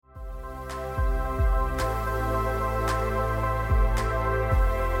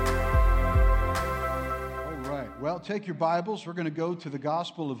take your Bibles. We're going to go to the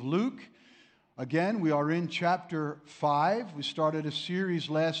Gospel of Luke. Again, we are in chapter 5. We started a series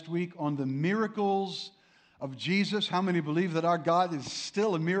last week on the miracles of Jesus. How many believe that our God is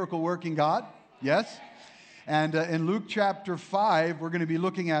still a miracle-working God? Yes? And in Luke chapter 5, we're going to be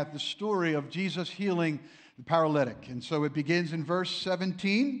looking at the story of Jesus healing the paralytic. And so it begins in verse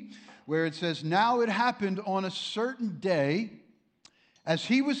 17, where it says, "Now it happened on a certain day, as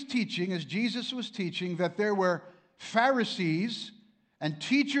Jesus was teaching, that there were Pharisees and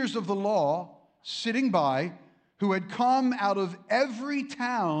teachers of the law sitting by, who had come out of every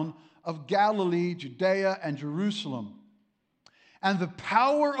town of Galilee, Judea, and Jerusalem. And the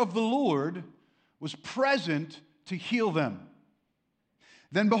power of the Lord was present to heal them.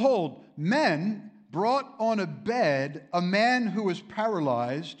 Then behold, men brought on a bed a man who was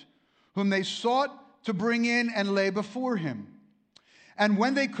paralyzed, whom they sought to bring in and lay before him. And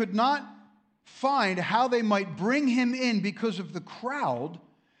when they could not find how they might bring him in because of the crowd,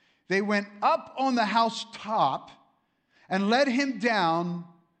 they went up on the housetop and let him down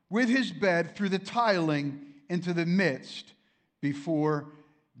with his bed through the tiling into the midst before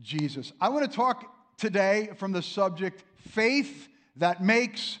Jesus." I want to talk today from the subject, faith that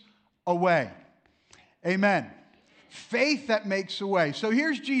makes a way. Amen. Faith that makes a way. So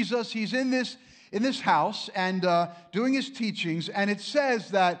here's Jesus. He's in this house and doing his teachings, and it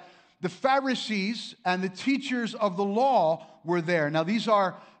says that the Pharisees and the teachers of the law were there. Now, these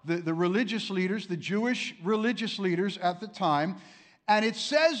are the religious leaders, the Jewish religious leaders at the time, and it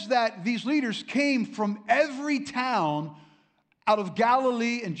says that these leaders came from every town out of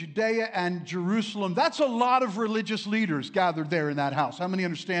Galilee and Judea and Jerusalem. That's a lot of religious leaders gathered there in that house. How many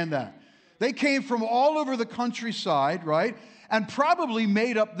understand that? They came from all over the countryside, right? And probably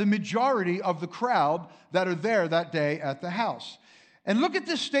made up the majority of the crowd that are there that day at the house. And look at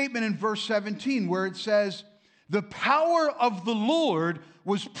this statement in verse 17 where it says, "The power of the Lord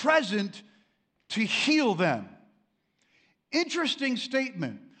was present to heal them." Interesting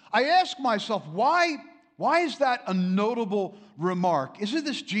statement. I ask myself, why is that a notable remark? Isn't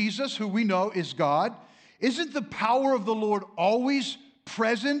this Jesus, who we know is God? Isn't the power of the Lord always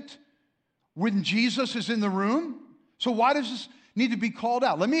present when Jesus is in the room? So why does this need to be called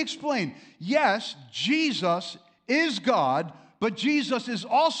out? Let me explain. Yes, Jesus is God, but Jesus is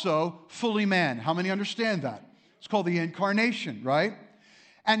also fully man. How many understand that? It's called the incarnation, right?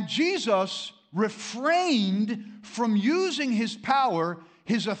 And Jesus refrained from using his power,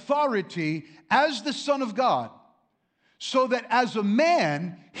 his authority as the Son of God, so that as a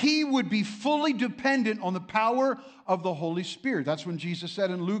man, he would be fully dependent on the power of the Holy Spirit. That's when Jesus said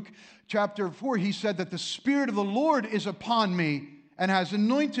in Luke chapter 4, he said that the Spirit of the Lord is upon me and has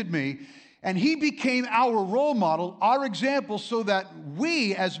anointed me. And he became our role model, our example, so that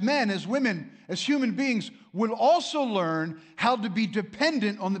we as men, as women, as human beings, would also learn how to be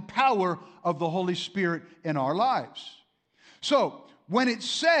dependent on the power of the Holy Spirit in our lives. So, when it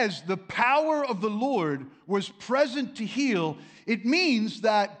says the power of the Lord was present to heal, it means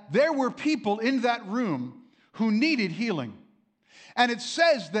that there were people in that room who needed healing. And it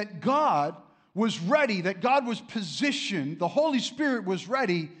says that God was ready, that God was positioned, the Holy Spirit was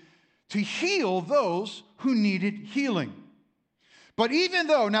ready to heal those who needed healing. But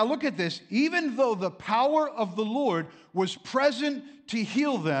now look at this, even though the power of the Lord was present to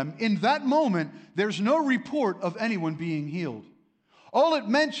heal them, in that moment, there's no report of anyone being healed. All it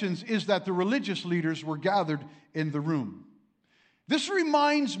mentions is that the religious leaders were gathered in the room. This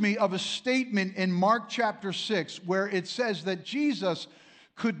reminds me of a statement in Mark chapter 6 where it says that Jesus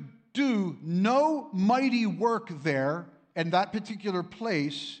could do no mighty work there in that particular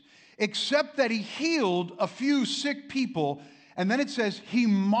place, except that he healed a few sick people. And then it says he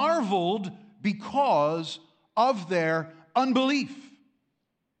marveled because of their unbelief.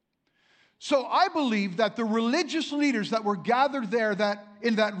 So I believe that the religious leaders that were gathered there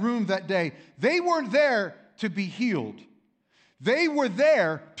in that room that day, they weren't there to be healed. They were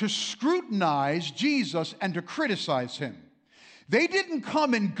there to scrutinize Jesus and to criticize him. They didn't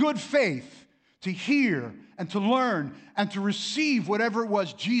come in good faith to hear and to learn and to receive whatever it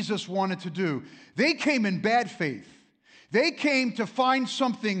was Jesus wanted to do. They came in bad faith. They came to find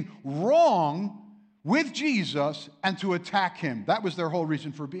something wrong with Jesus and to attack him. That was their whole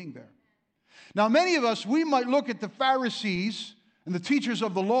reason for being there. Now, many of us, we might look at the Pharisees and the teachers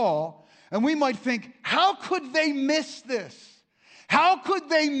of the law, and we might think, how could they miss this? How could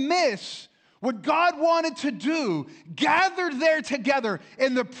they miss what God wanted to do, gathered there together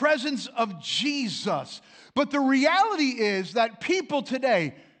in the presence of Jesus? But the reality is that people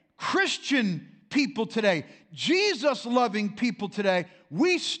today, Christian people today, Jesus-loving people today,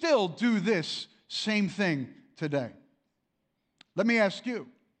 we still do this same thing today. Let me ask you,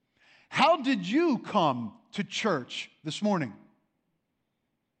 how did you come to church this morning?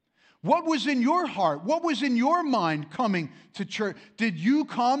 What was in your heart? What was in your mind coming to church? Did you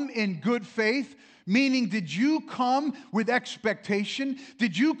come in good faith? Meaning, did you come with expectation?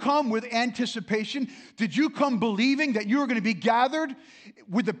 Did you come with anticipation? Did you come believing that you were going to be gathered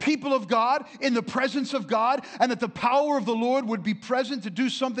with the people of God, in the presence of God, and that the power of the Lord would be present to do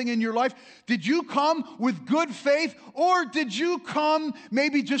something in your life? Did you come with good faith, or did you come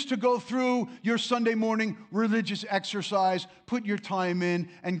maybe just to go through your Sunday morning religious exercise, put your time in,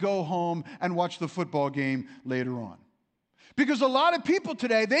 and go home and watch the football game later on? Because a lot of people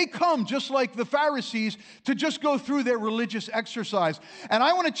today, they come just like the Pharisees to just go through their religious exercise. And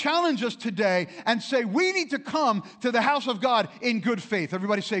I want to challenge us today and say we need to come to the house of God in good faith.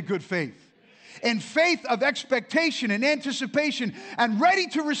 Everybody say good faith. In faith of expectation and anticipation and ready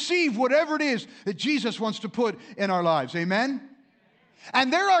to receive whatever it is that Jesus wants to put in our lives. Amen?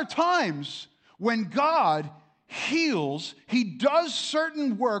 And there are times when God heals, He does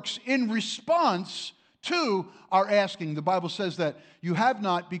certain works in response to our asking. The Bible says that you have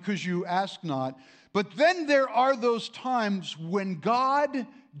not because you ask not. But then there are those times when God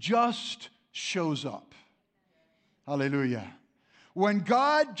just shows up. Hallelujah. When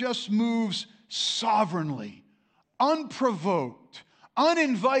God just moves sovereignly, unprovoked,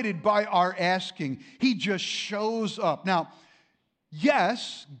 uninvited by our asking, He just shows up. Now,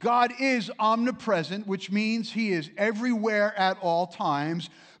 yes, God is omnipresent, which means He is everywhere at all times.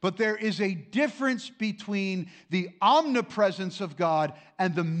 But there is a difference between the omnipresence of God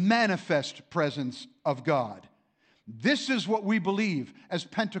and the manifest presence of God. This is what we believe as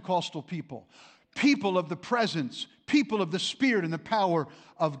Pentecostal people. People of the presence, people of the Spirit and the power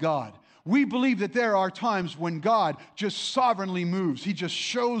of God. We believe that there are times when God just sovereignly moves. He just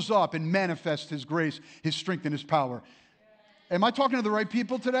shows up and manifests His grace, His strength, and His power. Am I talking to the right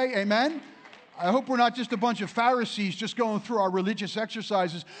people today? Amen? I hope we're not just a bunch of Pharisees just going through our religious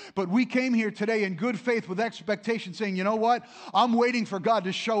exercises, but we came here today in good faith with expectation saying, you know what? I'm waiting for God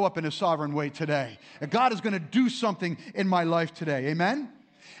to show up in a sovereign way today. And God is going to do something in my life today. Amen?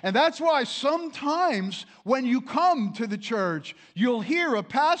 And that's why sometimes when you come to the church, you'll hear a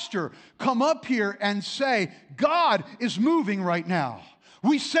pastor come up here and say, God is moving right now.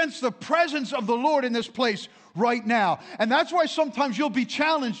 We sense the presence of the Lord in this place right now. And that's why sometimes you'll be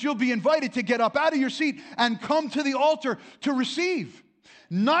challenged, you'll be invited to get up out of your seat and come to the altar to receive.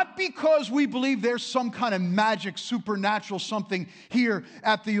 Not because we believe there's some kind of magic, supernatural something here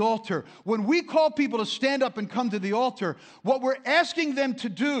at the altar. When we call people to stand up and come to the altar, what we're asking them to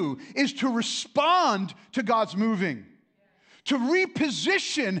do is to respond to God's moving. To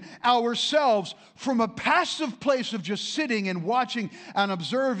reposition ourselves from a passive place of just sitting and watching and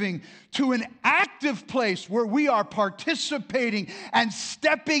observing to an active place where we are participating and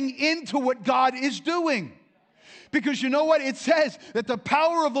stepping into what God is doing. Because you know what? It says that the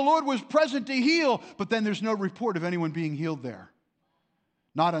power of the Lord was present to heal, but then there's no report of anyone being healed there.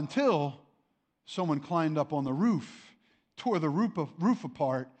 Not until someone climbed up on the roof, tore the roof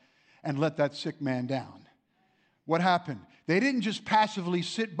apart, and let that sick man down. What happened? They didn't just passively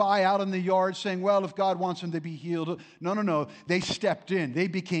sit by out in the yard saying, well, if God wants them to be healed. No. They stepped in. They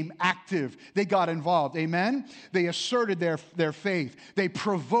became active. They got involved. Amen? They asserted their faith. They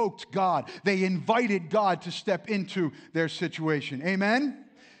provoked God. They invited God to step into their situation. Amen?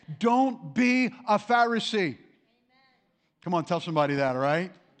 Don't be a Pharisee. Come on, tell somebody that, all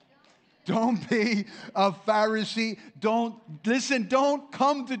right? Don't be a Pharisee. Don't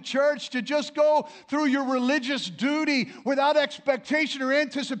come to church to just go through your religious duty without expectation or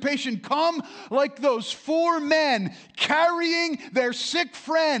anticipation. Come like those 4 men carrying their sick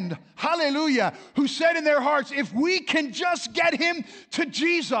friend, hallelujah, who said in their hearts, if we can just get him to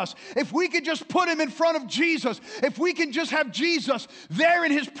Jesus, if we can just put him in front of Jesus, if we can just have Jesus there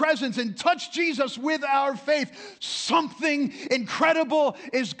in His presence and touch Jesus with our faith, something incredible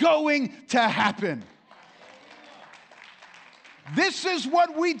is going to happen. This is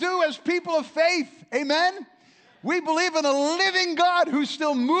what we do as people of faith. Amen? We believe in a living God who's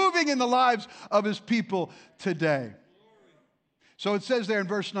still moving in the lives of His people today. So it says there in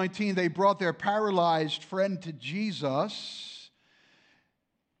verse 19, they brought their paralyzed friend to Jesus.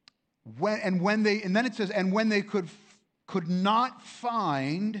 And then it says, and when they could not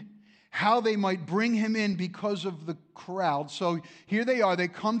find how they might bring him in because of the crowd. So here they are. They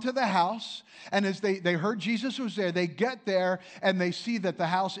come to the house, and as they heard Jesus was there, they get there, and they see that the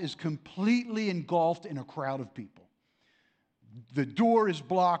house is completely engulfed in a crowd of people. The door is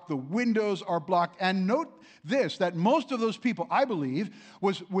blocked, the windows are blocked. And note this, that most of those people, I believe,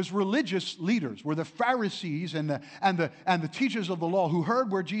 was religious leaders, were the Pharisees and the teachers of the law who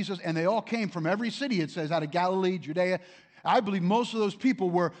heard where Jesus, and they all came from every city, it says, out of Galilee, Judea. I believe most of those people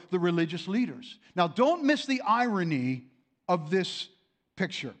were the religious leaders. Now, don't miss the irony of this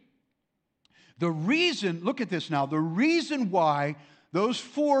picture. The reason, look at this now, the reason why those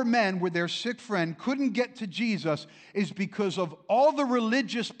 4 men with their sick friend couldn't get to Jesus is because of all the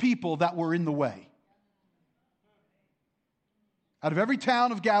religious people that were in the way. Out of every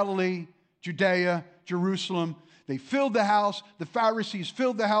town of Galilee, Judea, Jerusalem, they filled the house. The Pharisees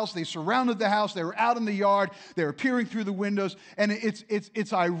filled the house. They surrounded the house. They were out in the yard. They were peering through the windows. And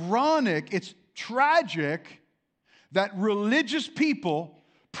it's ironic, it's tragic that religious people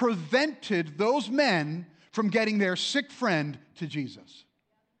prevented those men from getting their sick friend to Jesus.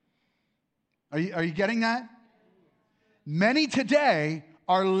 Are you getting that? Many today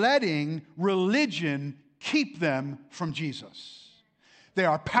are letting religion keep them from Jesus. They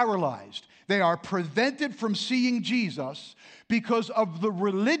are paralyzed. They are prevented from seeing Jesus because of the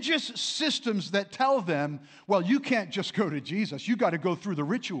religious systems that tell them, well, you can't just go to Jesus. You got to go through the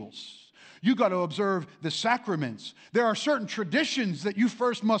rituals. You got to observe the sacraments. There are certain traditions that you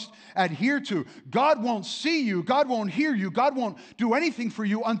first must adhere to. God won't see you. God won't hear you. God won't do anything for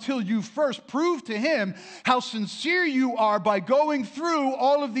you until you first prove to Him how sincere you are by going through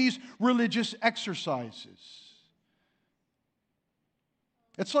all of these religious exercises.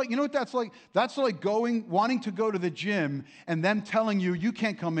 It's like, you know what that's like? That's like wanting to go to the gym and them telling you, you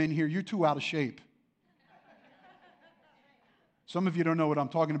can't come in here, you're too out of shape. Some of you don't know what I'm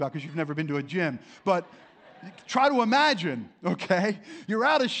talking about because you've never been to a gym. But try to imagine, okay? You're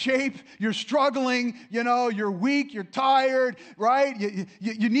out of shape, you're struggling, you're weak, you're tired, right?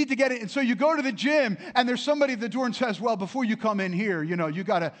 You need to get it. And so you go to the gym and there's somebody at the door and says, well, before you come in here, you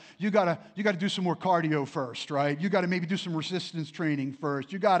gotta do some more cardio first, right? You gotta maybe do some resistance training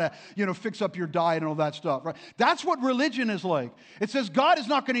first. You gotta, fix up your diet and all that stuff, right? That's what religion is like. It says God is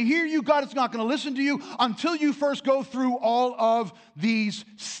not gonna hear you, God is not gonna listen to you until you first go through all of these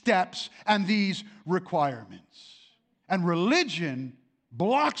steps and these requirements. And religion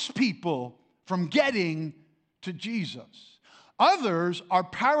blocks people from getting to Jesus. Others are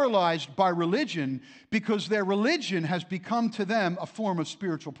paralyzed by religion because their religion has become to them a form of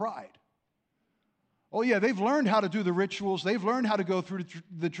spiritual pride. Oh yeah, they've learned how to do the rituals, they've learned how to go through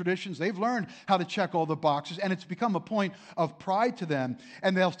the traditions, they've learned how to check all the boxes, and it's become a point of pride to them.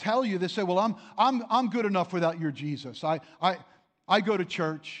 And they'll tell you, they say, well, I'm good enough without your Jesus. I go to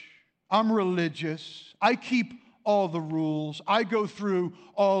church. I'm religious. I keep all the rules. I go through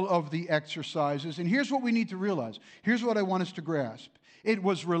all of the exercises. And here's what we need to realize. Here's what I want us to grasp. It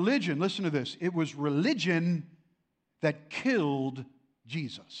was religion. Listen to this. It was religion that killed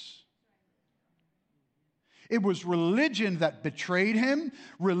Jesus. It was religion that betrayed him,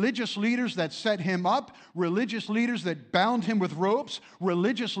 religious leaders that set him up, religious leaders that bound him with ropes,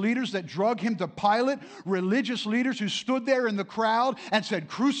 religious leaders that drug him to Pilate, religious leaders who stood there in the crowd and said,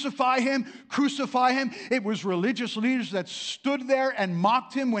 crucify him, crucify him. It was religious leaders that stood there and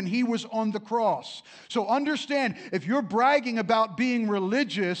mocked him when he was on the cross. So understand, if you're bragging about being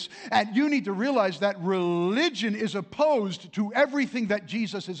religious, and you need to realize that religion is opposed to everything that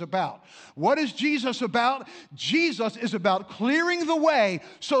Jesus is about. What is Jesus about? Jesus is about clearing the way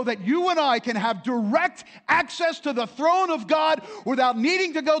so that you and I can have direct access to the throne of God without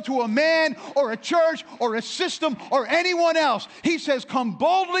needing to go to a man or a church or a system or anyone else. He says, come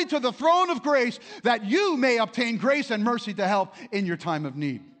boldly to the throne of grace that you may obtain grace and mercy to help in your time of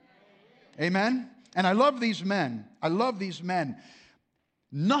need. Amen? And I love these men. I love these men.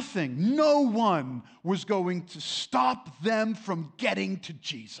 Nothing, no one was going to stop them from getting to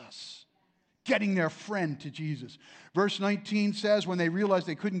Jesus. Getting their friend to Jesus. Verse 19 says, when they realized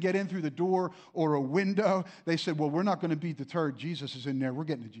they couldn't get in through the door or a window, they said, well, we're not going to be deterred. Jesus is in there. We're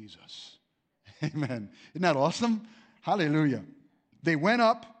getting to Jesus. Amen. Isn't that awesome? Hallelujah. They went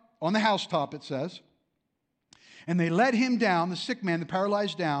up on the housetop, it says, and they let him down, the sick man, the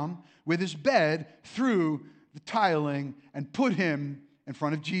paralyzed down, with his bed through the tiling and put him in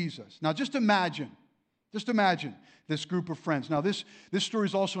front of Jesus. Now, just imagine this group of friends. Now, this story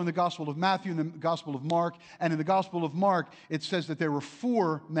is also in the Gospel of Matthew and the Gospel of Mark. And in the Gospel of Mark, it says that there were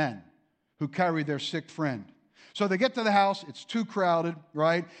 4 men who carried their sick friend. So they get to the house, it's too crowded,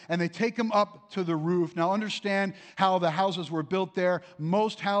 right? And they take him up to the roof. Now understand how the houses were built there.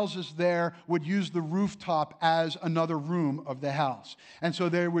 Most houses there would use the rooftop as another room of the house. And so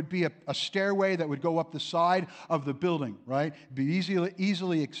there would be a stairway that would go up the side of the building, right? It'd be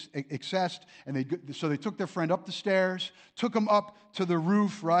easily accessed. And so they took their friend up the stairs, took him up to the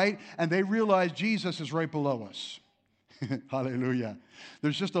roof, right? And they realized Jesus is right below us. Hallelujah.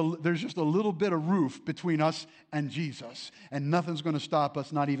 There's just a little bit of roof between us and Jesus, and nothing's going to stop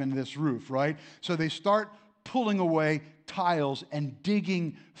us, not even this roof, right? So they start pulling away tiles and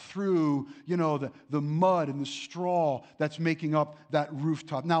digging through, the mud and the straw that's making up that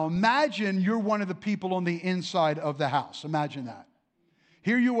rooftop. Now imagine you're one of the people on the inside of the house. Imagine that.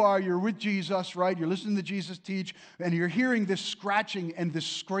 Here you are, you're with Jesus, right? You're listening to Jesus teach, and you're hearing this scratching and this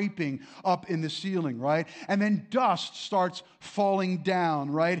scraping up in the ceiling, right? And then dust starts falling down,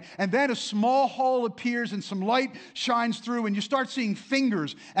 right? And then a small hole appears and some light shines through, and you start seeing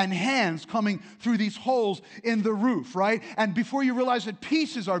fingers and hands coming through these holes in the roof, right? And before you realize it,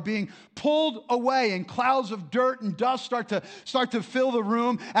 pieces are being pulled away, and clouds of dirt and dust start to fill the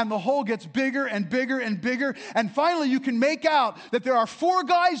room, and the hole gets bigger and bigger and bigger, and finally you can make out that there are 4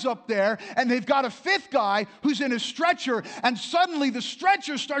 guys up there, and they've got a 5th guy who's in a stretcher, and suddenly the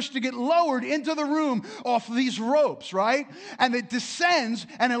stretcher starts to get lowered into the room off these ropes, right? And it descends,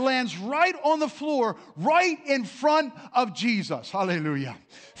 and it lands right on the floor, right in front of Jesus. Hallelujah.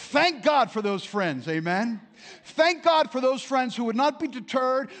 Thank God for those friends. Amen. Thank God for those friends who would not be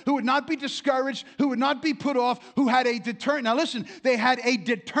deterred, who would not be discouraged, who would not be put off, who had a Now listen, they had a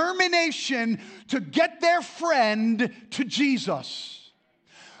determination to get their friend to Jesus.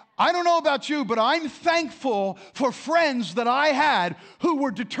 I don't know about you, but I'm thankful for friends that I had who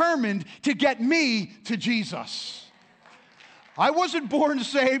were determined to get me to Jesus. I wasn't born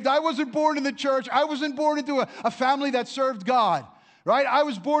saved. I wasn't born in the church. I wasn't born into a family that served God. Right? I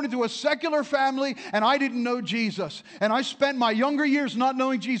was born into a secular family, and I didn't know Jesus. And I spent my younger years not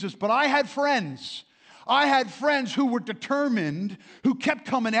knowing Jesus, but I had friends. I had friends who were determined, who kept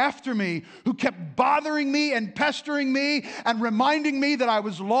coming after me, who kept bothering me and pestering me and reminding me that I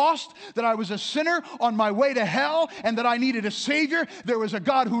was lost, that I was a sinner on my way to hell, and that I needed a Savior. There was a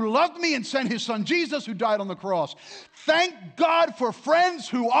God who loved me and sent His Son Jesus, who died on the cross. Thank God for friends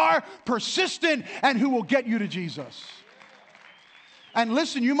who are persistent and who will get you to Jesus. And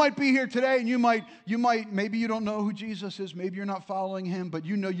listen, you might be here today, and maybe you don't know who Jesus is, maybe you're not following Him, but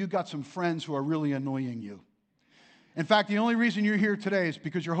you got some friends who are really annoying you. In fact, the only reason you're here today is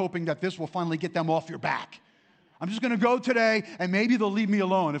because you're hoping that this will finally get them off your back. I'm just going to go today, and maybe they'll leave me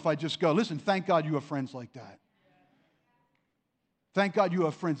alone if I just go. Listen, thank God you have friends like that. Thank God you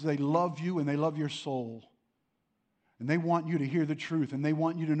have friends. They love you, and they love your soul. And they want you to hear the truth, and they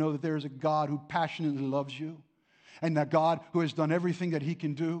want you to know that there is a God who passionately loves you. And that God, who has done everything that He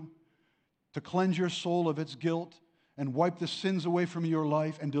can do to cleanse your soul of its guilt and wipe the sins away from your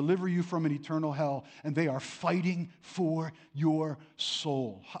life and deliver you from an eternal hell. And they are fighting for your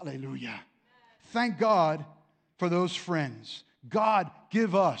soul. Hallelujah. Thank God for those friends. God,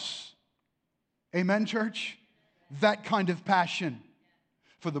 give us, amen, church, that kind of passion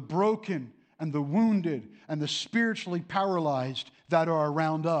for the broken and the wounded and the spiritually paralyzed that are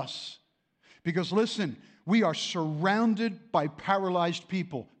around us. Because listen, we are surrounded by paralyzed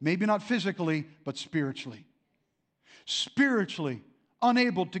people. Maybe not physically, but spiritually. Spiritually,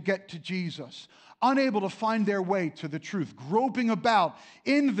 unable to get to Jesus. Unable to find their way to the truth. Groping about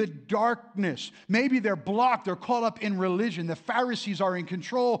in the darkness. Maybe they're blocked. They're caught up in religion. The Pharisees are in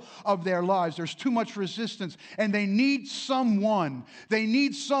control of their lives. There's too much resistance. And they need someone. They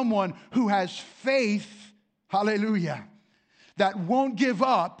need someone who has faith, hallelujah, that won't give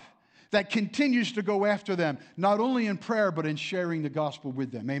up, that continues to go after them, not only in prayer, but in sharing the gospel with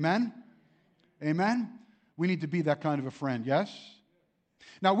them. Amen? Amen? We need to be that kind of a friend, yes?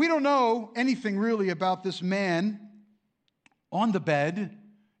 Now, we don't know anything really about this man on the bed,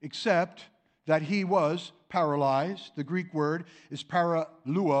 except that he was paralyzed. The Greek word is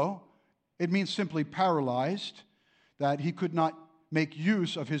paraluo. It means simply paralyzed, that he could not make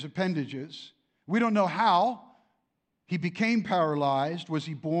use of his appendages. We don't know how he became paralyzed. Was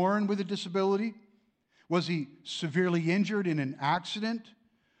he born with a disability? Was he severely injured in an accident?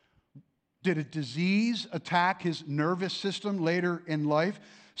 Did a disease attack his nervous system later in life?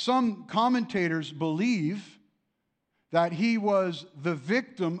 Some commentators believe that he was the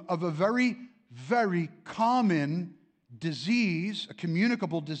victim of a very, very common disease, a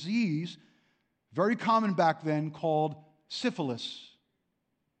communicable disease, very common back then, called syphilis.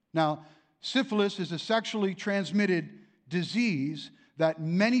 Now, syphilis is a sexually transmitted disease that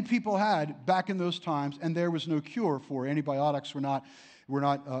many people had back in those times, and there was no cure for. Antibiotics were not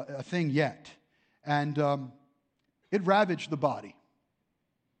a thing yet. And it ravaged the body,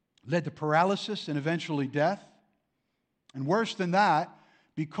 led to paralysis and eventually death. And worse than that,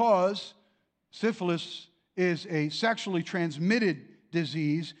 because syphilis is a sexually transmitted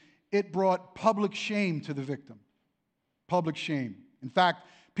disease, it brought public shame to the victim. Public shame. In fact,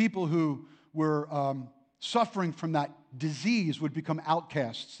 people who were suffering from that disease would become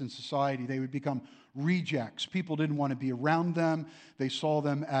outcasts in society. They would become rejects. People didn't want to be around them. They saw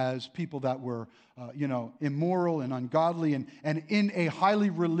them as people that were, immoral and ungodly. And in a highly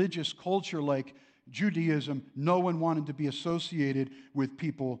religious culture like Judaism, no one wanted to be associated with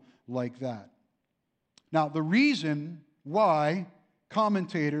people like that. Now, the reason why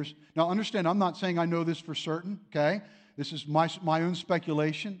commentators, now understand, I'm not saying I know this for certain, okay? This is my own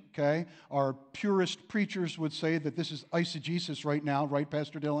speculation, okay? Our purist preachers would say that this is eisegesis right now, right,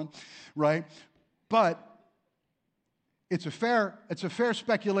 Pastor Dylan? Right? But it's a fair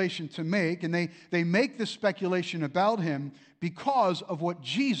speculation to make, and they make this speculation about him because of what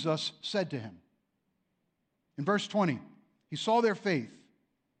Jesus said to him. In verse 20, he saw their faith,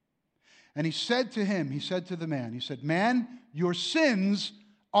 and he said to the man, he said, "Man, your sins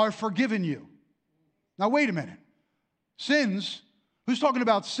are forgiven you." Now, wait a minute. Sins? Who's talking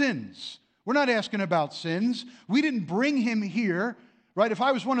about sins? We're not asking about sins. We didn't bring him here, right? If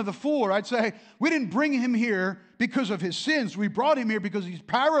I was one of the four, I'd say, we didn't bring him here because of his sins. We brought him here because he's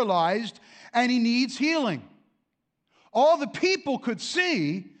paralyzed and he needs healing. All the people could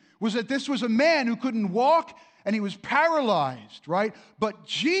see was that this was a man who couldn't walk and he was paralyzed, right? But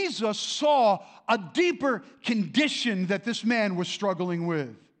Jesus saw a deeper condition that this man was struggling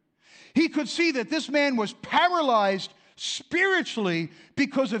with. He could see that this man was paralyzed spiritually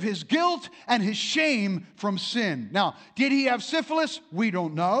because of his guilt and his shame from sin. Now, did he have syphilis? We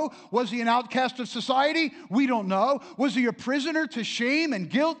don't know. Was he an outcast of society? We don't know. Was he a prisoner to shame and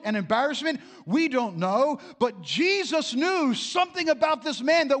guilt and embarrassment? We don't know. But Jesus knew something about this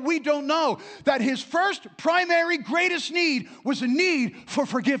man that we don't know, that his first, primary, greatest need was a need for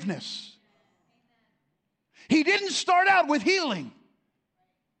forgiveness. He didn't start out with healing.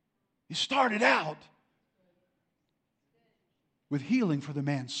 He started out with healing for the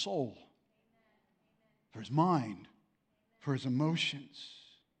man's soul, for his mind, for his emotions.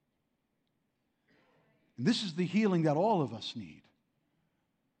 And this is the healing that all of us need.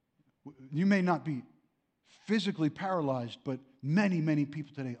 You may not be physically paralyzed, but many, many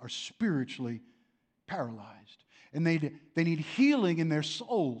people today are spiritually paralyzed. And they need healing in their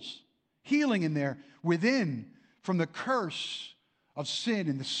souls, healing in their within from the curse of sin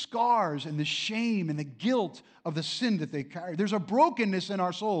and the scars and the shame and the guilt of the sin that they carry. There's a brokenness in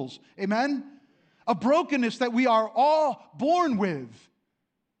our souls. Amen? A brokenness that we are all born with.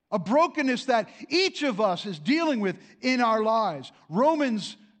 A brokenness that each of us is dealing with in our lives.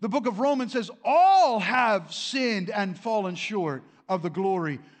 The book of Romans says, all have sinned and fallen short of the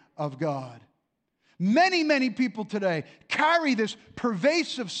glory of God. Many, many people today carry this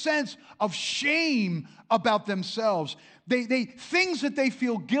pervasive sense of shame about themselves. Things that they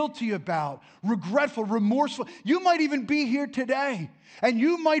feel guilty about, regretful, remorseful. You might even be here today, and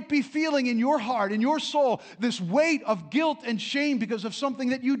you might be feeling in your heart, in your soul, this weight of guilt and shame because of something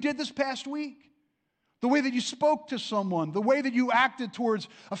that you did this past week. The way that you spoke to someone, the way that you acted towards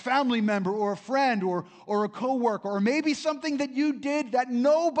a family member or a friend or a coworker, or maybe something that you did that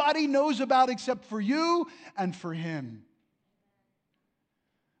nobody knows about except for you and for him.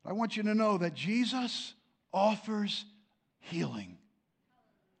 I want you to know that Jesus offers healing.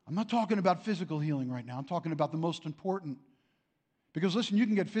 I'm not talking about physical healing right now. I'm talking about the most important. Because listen, you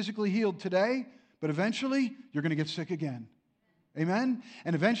can get physically healed today, but eventually you're going to get sick again. Amen?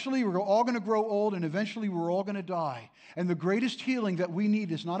 And eventually we're all going to grow old, and eventually we're all going to die. And the greatest healing that we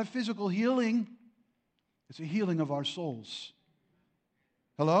need is not a physical healing. It's a healing of our souls.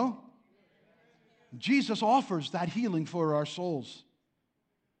 Hello? Jesus offers that healing for our souls.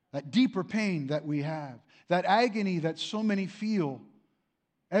 That deeper pain that we have. That agony that so many feel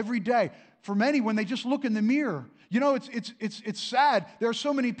every day. For many, when they just look in the mirror, you know, it's sad. There are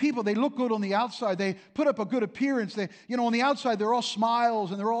so many people, they look good on the outside. They put up a good appearance. On the outside, they're all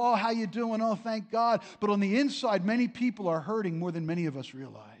smiles and they're all, how you doing? Oh, thank God. But on the inside, many people are hurting more than many of us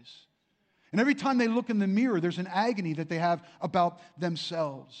realize. And every time they look in the mirror, there's an agony that they have about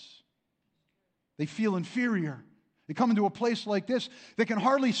themselves. They feel inferior. They come into a place like this, they can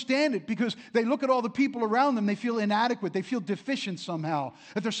hardly stand it because they look at all the people around them, they feel inadequate, they feel deficient somehow,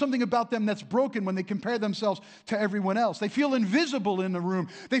 that there's something about them that's broken when they compare themselves to everyone else. They feel invisible in the room.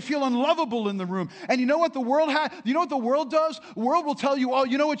 They feel unlovable in the room. And you know what the world does? The world will tell you, oh,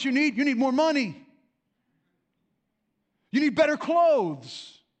 you know what you need? You need more money. You need better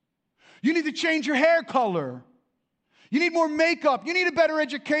clothes. You need to change your hair color. You need more makeup. You need a better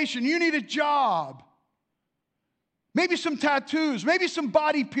education. You need a job. Maybe some tattoos, maybe some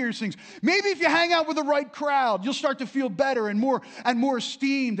body piercings. Maybe if you hang out with the right crowd, you'll start to feel better and more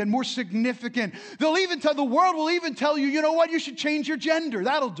esteemed and more significant. The world will even tell you, you know what, you should change your gender.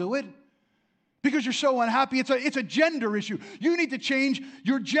 That'll do it. Because you're so unhappy. It's a gender issue. You need to change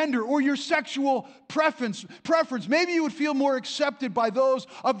your gender or your sexual preference. Maybe you would feel more accepted by those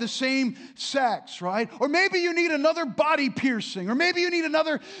of the same sex, right? Or maybe you need another body piercing, or maybe you need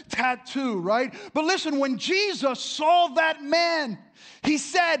another tattoo, right? But listen, when Jesus saw that man, he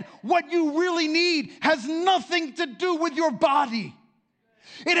said, what you really need has nothing to do with your body.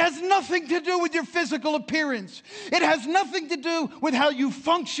 It has nothing to do with your physical appearance. It has nothing to do with how you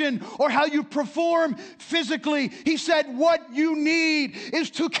function or how you perform physically. He said, what you need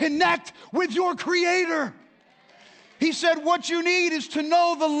is to connect with your Creator. He said, what you need is to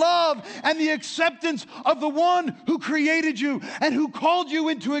know the love and the acceptance of the one who created you and who called you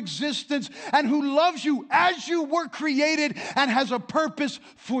into existence and who loves you as you were created and has a purpose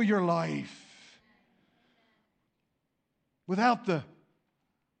for your life. Without the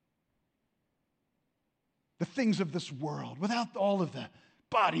things of this world, without all of the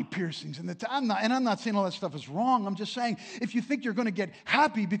body piercings and I'm not saying all that stuff is wrong. I'm just saying if you think you're going to get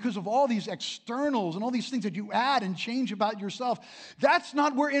happy because of all these externals and all these things that you add and change about yourself, that's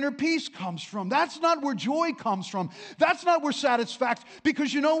not where inner peace comes from. That's not where joy comes from. That's not where satisfaction.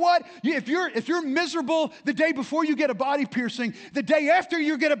 Because you know what? If you're miserable the day before you get a body piercing, the day after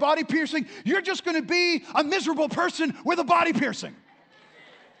you get a body piercing, you're just going to be a miserable person with a body piercing.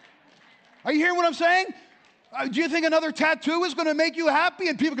 Are you hearing what I'm saying? Do you think another tattoo is going to make you happy?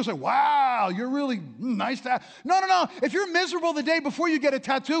 And people can say, wow, you're really nice. No. If you're miserable the day before you get a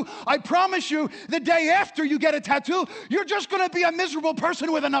tattoo, I promise you, the day after you get a tattoo, you're just going to be a miserable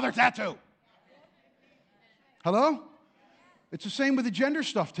person with another tattoo. Hello? It's the same with the gender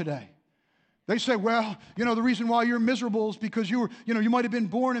stuff today. They say, well, the reason why you're miserable is because you might have been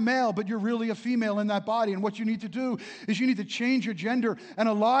born a male, but you're really a female in that body. And what you need to do is you need to change your gender and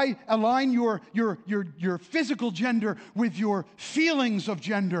align your physical gender with your feelings of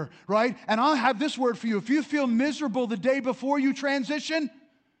gender, right? And I'll have this word for you. If you feel miserable the day before you transition,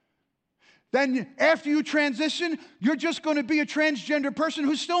 then after you transition, you're just going to be a transgender person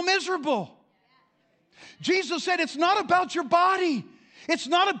who's still miserable. Jesus said it's not about your body. It's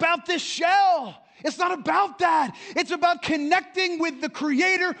not about this shell. It's not about that. It's about connecting with the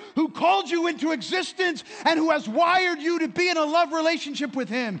Creator who called you into existence and who has wired you to be in a love relationship with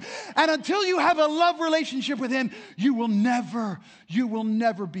Him. And until you have a love relationship with Him, you will never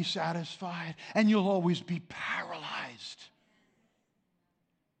be satisfied, and you'll always be paralyzed.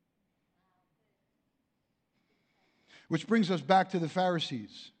 Which brings us back to the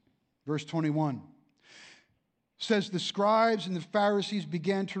Pharisees. Verse 21. Says the scribes and the Pharisees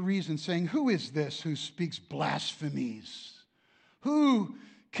began to reason, saying, who is this who speaks blasphemies? Who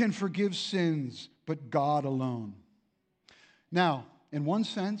can forgive sins but God alone? Now, in one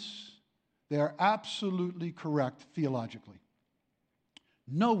sense, they are absolutely correct theologically.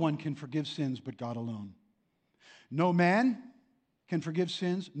 No one can forgive sins but God alone. No man can forgive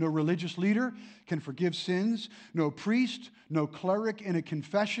sins. No religious leader can forgive sins. No priest, no cleric in a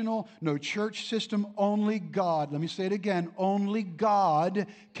confessional, no church system. Only God. Let me say it again. Only God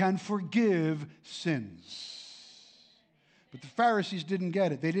can forgive sins. But the Pharisees didn't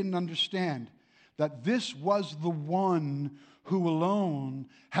get it. They didn't understand that this was the one who alone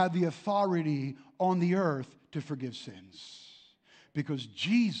had the authority on the earth to forgive sins. Because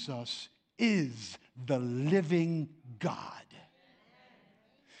Jesus is the living God.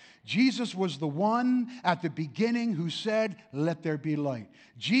 Jesus was the one at the beginning who said, let there be light.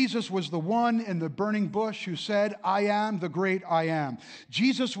 Jesus was the one in the burning bush who said, I am the great I am.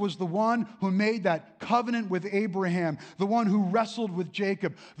 Jesus was the one who made that covenant with Abraham, the one who wrestled with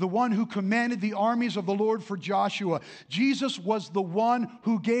Jacob, the one who commanded the armies of the Lord for Joshua. Jesus was the one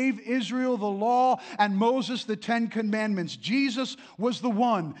who gave Israel the law and Moses the 10 commandments. Jesus was the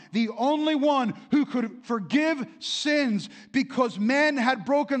one, the only one who could forgive sins because man had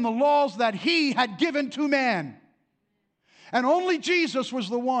broken the laws that He had given to man. And only Jesus was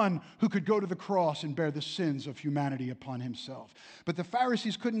the one who could go to the cross and bear the sins of humanity upon Himself. But the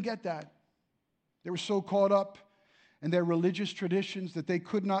Pharisees couldn't get that. They were so caught up and their religious traditions that they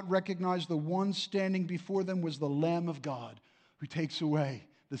could not recognize the one standing before them was the Lamb of God who takes away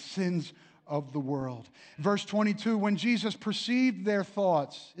the sins of the world. Verse 22, when Jesus perceived their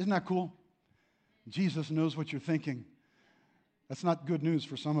thoughts, isn't that cool? Jesus knows what you're thinking. That's not good news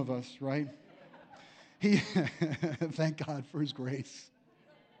for some of us, right? Thank God for His grace.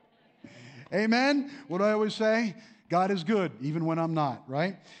 Amen? What do I always say? God is good, even when I'm not,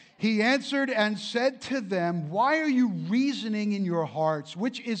 right? He answered and said to them, why are you reasoning in your hearts?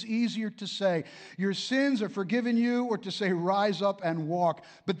 Which is easier to say, your sins are forgiven you, or to say, rise up and walk?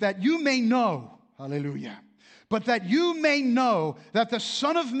 But that you may know, hallelujah, but that you may know that the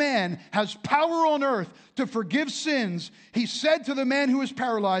Son of Man has power on earth to forgive sins, he said to the man who is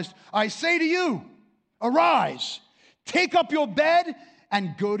paralyzed, I say to you, arise, take up your bed,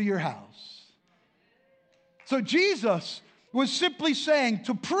 and go to your house. So Jesus was simply saying,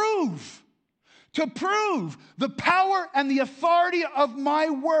 to prove the power and the authority of my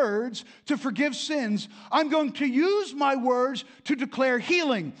words to forgive sins, I'm going to use my words to declare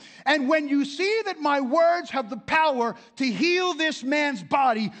healing. And when you see that my words have the power to heal this man's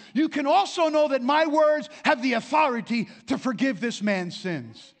body, you can also know that my words have the authority to forgive this man's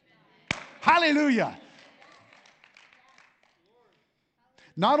sins. Hallelujah.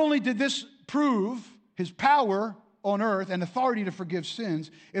 Not only did this prove His power on earth and authority to forgive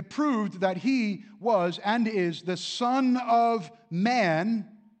sins, it proved that He was and is the Son of Man,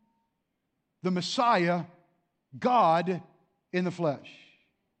 the Messiah, God in the flesh.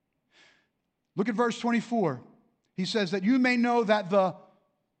 Look at verse 24. He says that you may know that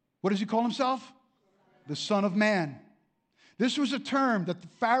what does He call Himself? The Son of Man. This was a term that the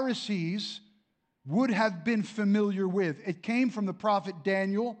Pharisees would have been familiar with. It came from the prophet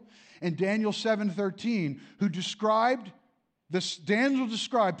Daniel in Daniel 7:13, who described this. Daniel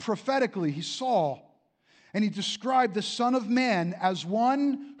described prophetically, he saw, and he described the Son of Man as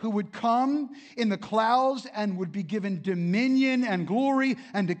one who would come in the clouds and would be given dominion and glory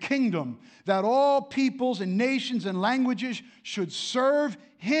and a kingdom, that all peoples and nations and languages should serve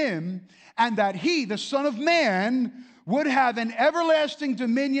Him, and that He, the Son of Man, would have an everlasting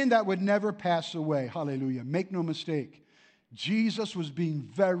dominion that would never pass away. Hallelujah. Make no mistake. Jesus was being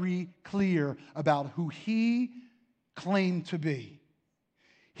very clear about who He claimed to be.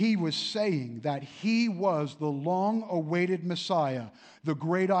 He was saying that He was the long-awaited Messiah, the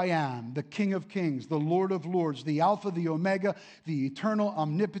great I am, the King of Kings, the Lord of Lords, the Alpha, the Omega, the eternal,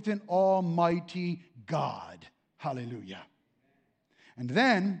 omnipotent, almighty God. Hallelujah. And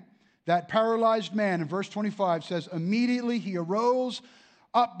then that paralyzed man in verse 25 says, immediately he arose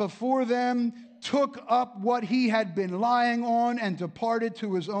up before them, took up what he had been lying on, and departed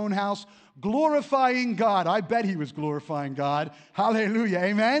to his own house, glorifying God. I bet he was glorifying God. Hallelujah.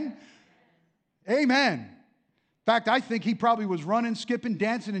 Amen? Amen. In fact, I think he probably was running, skipping,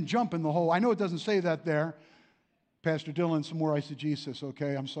 dancing, and jumping the whole. I know it doesn't say that there. Pastor Dylan, some more eisegesis,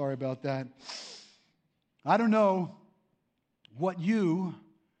 okay? I'm sorry about that. I don't know what you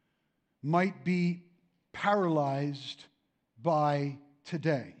might be paralyzed by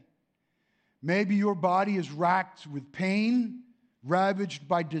today. Maybe your body is racked with pain, ravaged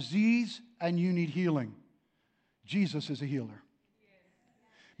by disease, and you need healing. Jesus is a healer.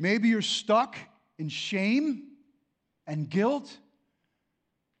 Maybe you're stuck in shame and guilt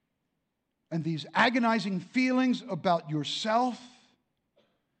and these agonizing feelings about yourself.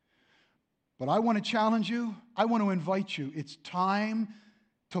 But I want to challenge you. I want to invite you. It's time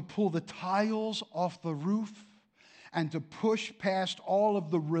to pull the tiles off the roof and to push past all of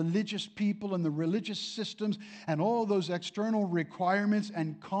the religious people and the religious systems and all those external requirements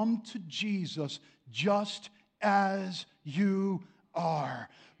and come to Jesus just as you are.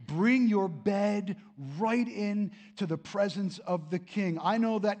 Bring your bed right in to the presence of the King. I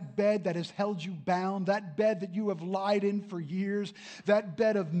know that bed that has held you bound, that bed that you have lied in for years, that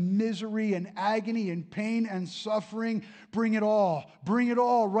bed of misery and agony and pain and suffering. Bring it all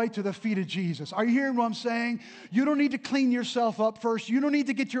right to the feet of Jesus. Are you hearing what I'm saying? You don't need to clean yourself up first. You don't need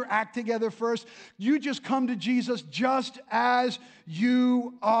to get your act together first. You just come to Jesus just as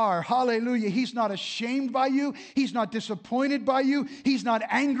you are. Hallelujah. He's not ashamed by you. He's not disappointed by you. He's not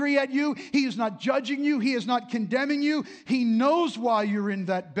angry at you. He is not judging you. He is not condemning you. He knows why you're in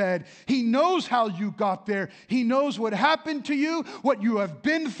that bed. He knows how you got there. He knows what happened to you, what you have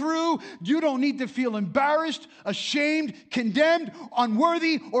been through. You don't need to feel embarrassed, ashamed, condemned,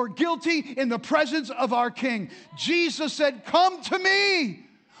 unworthy, or guilty in the presence of our King. Jesus said, "Come to me,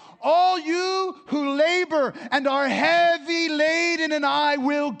 all you who labor and are heavy laden, and I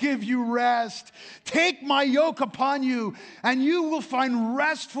will give you rest. Take my yoke upon you, and you will find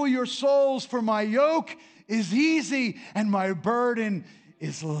rest for your souls, for my yoke is easy and my burden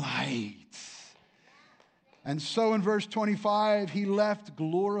is light. And so in verse 25, he left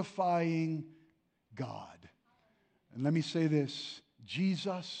glorifying God. And let me say this,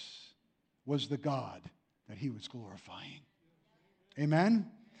 Jesus was the God that he was glorifying. Amen?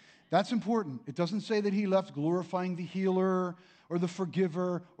 That's important. It doesn't say that he left glorifying the healer or the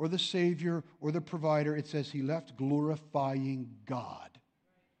forgiver or the savior or the provider. It says he left glorifying God.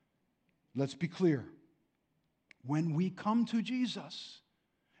 Let's be clear. When we come to Jesus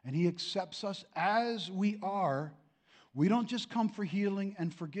and he accepts us as we are, we don't just come for healing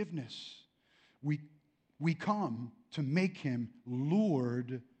and forgiveness. We come to make him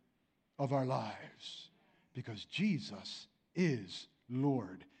Lord of our lives because Jesus is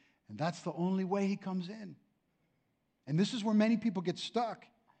Lord. And that's the only way he comes in. And this is where many people get stuck,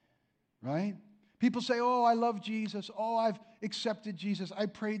 right? People say, oh, I love Jesus. Oh, I've accepted Jesus. I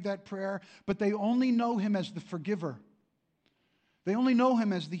prayed that prayer. But they only know him as the forgiver. They only know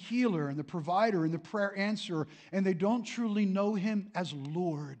him as the healer and the provider and the prayer answerer. And they don't truly know him as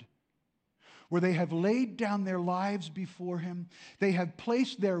Lord, where they have laid down their lives before him. They have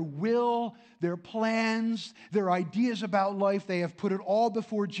placed their will, their plans, their ideas about life. They have put it all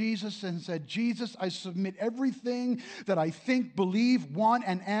before Jesus and said, Jesus, I submit everything that I think, believe, want,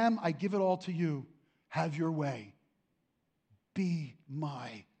 and am. I give it all to you. Have your way. Be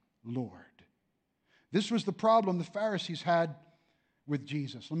my Lord. This was the problem the Pharisees had with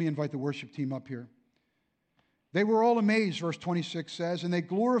Jesus. Let me invite the worship team up here. They were all amazed, verse 26 says, and they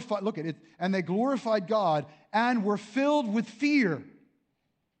glorified, look at it, and they glorified God and were filled with fear,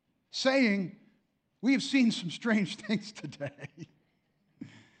 saying, we have seen some strange things today.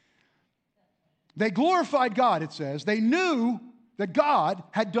 They glorified God, it says. They knew that God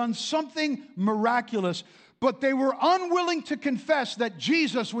had done something miraculous, but they were unwilling to confess that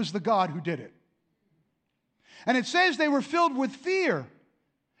Jesus was the God who did it. And it says they were filled with fear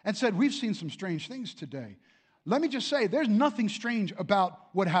and said, we've seen some strange things today. Let me just say, there's nothing strange about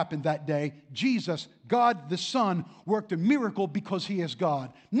what happened that day. Jesus, God the Son, worked a miracle because he is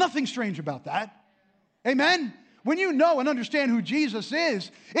God. Nothing strange about that. Amen? When you know and understand who Jesus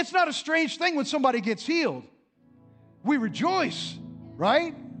is, it's not a strange thing when somebody gets healed. We rejoice,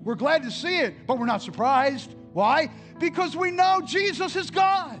 right? We're glad to see it, but we're not surprised. Why? Because we know Jesus is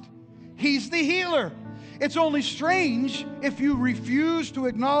God. He's the healer. It's only strange if you refuse to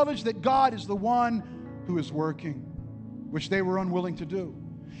acknowledge that God is the one who is working, which they were unwilling to do.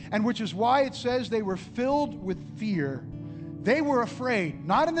 And which is why it says they were filled with fear. They were afraid,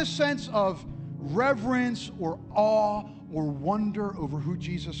 not in the sense of reverence or awe or wonder over who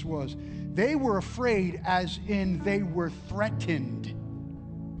Jesus was. They were afraid as in they were threatened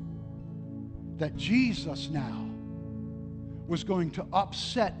that Jesus now was going to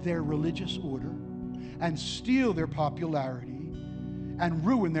upset their religious order and steal their popularity and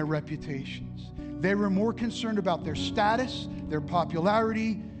ruin their reputations. They were more concerned about their status, their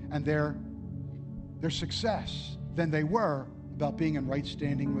popularity, and their success than they were about being in right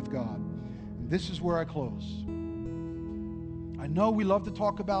standing with God. And this is where I close. I know we love to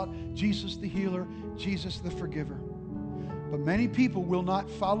talk about Jesus the healer, Jesus the forgiver. But many people will not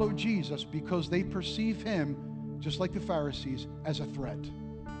follow Jesus because they perceive him, just like the Pharisees, as a threat.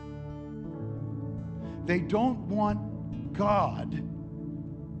 They don't want God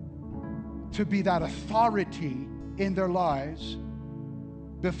to be that authority in their lives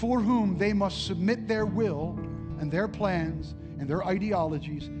before whom they must submit their will and their plans and their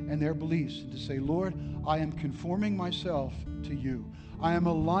ideologies and their beliefs, and to say, Lord, I am conforming myself to you. I am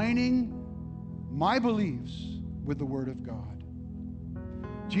aligning my beliefs with the Word of God.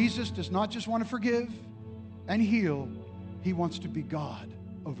 Jesus does not just want to forgive and heal. He wants to be God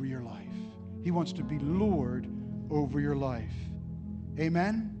over your life. He wants to be Lord over your life.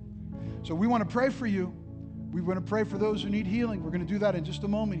 Amen? So we want to pray for you. We want to pray for those who need healing. We're going to do that in just a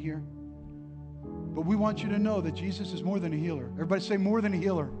moment here. But we want you to know that Jesus is more than a healer. Everybody say more than a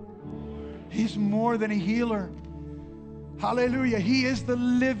healer. He's more than a healer. Hallelujah. He is the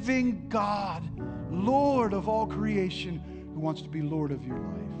living God, Lord of all creation, who wants to be Lord of your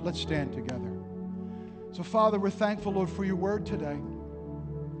life. Let's stand together. So, Father, we're thankful, Lord, for your word today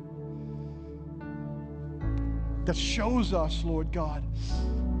that shows us, Lord God,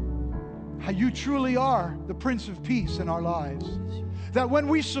 how you truly are the Prince of Peace in our lives. That when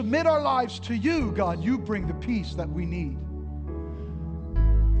we submit our lives to you, God, you bring the peace that we need.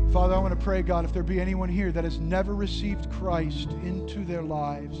 Father, I want to pray, God, if there be anyone here that has never received Christ into their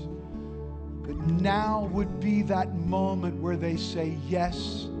lives, that now would be that moment where they say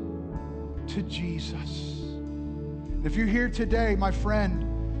yes to Jesus. If you're here today, my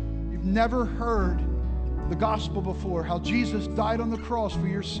friend, you've never heard the gospel before, how Jesus died on the cross for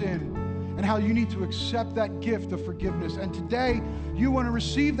your sin, and how you need to accept that gift of forgiveness. And today, you want to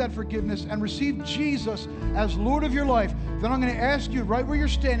receive that forgiveness and receive Jesus as Lord of your life. Then I'm going to ask you right where you're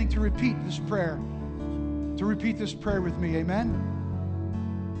standing to repeat this prayer. To repeat this prayer with me. Amen?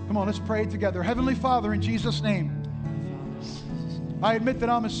 Come on, let's pray it together. Heavenly Father, in Jesus' name, I admit that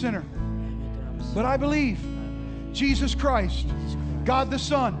I'm a sinner, but I believe Jesus Christ, God the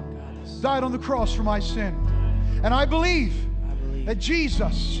Son, died on the cross for my sin. And I believe that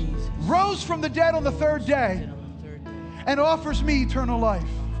Jesus rose from the dead on the third day and offers me eternal life.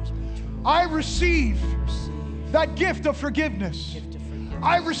 I receive that gift of forgiveness.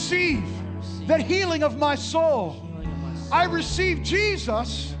 I receive that healing of my soul. I receive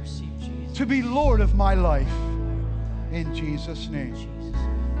Jesus to be Lord of my life. In Jesus' name.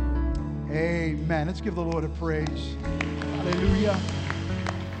 Amen. Let's give the Lord a praise. Hallelujah.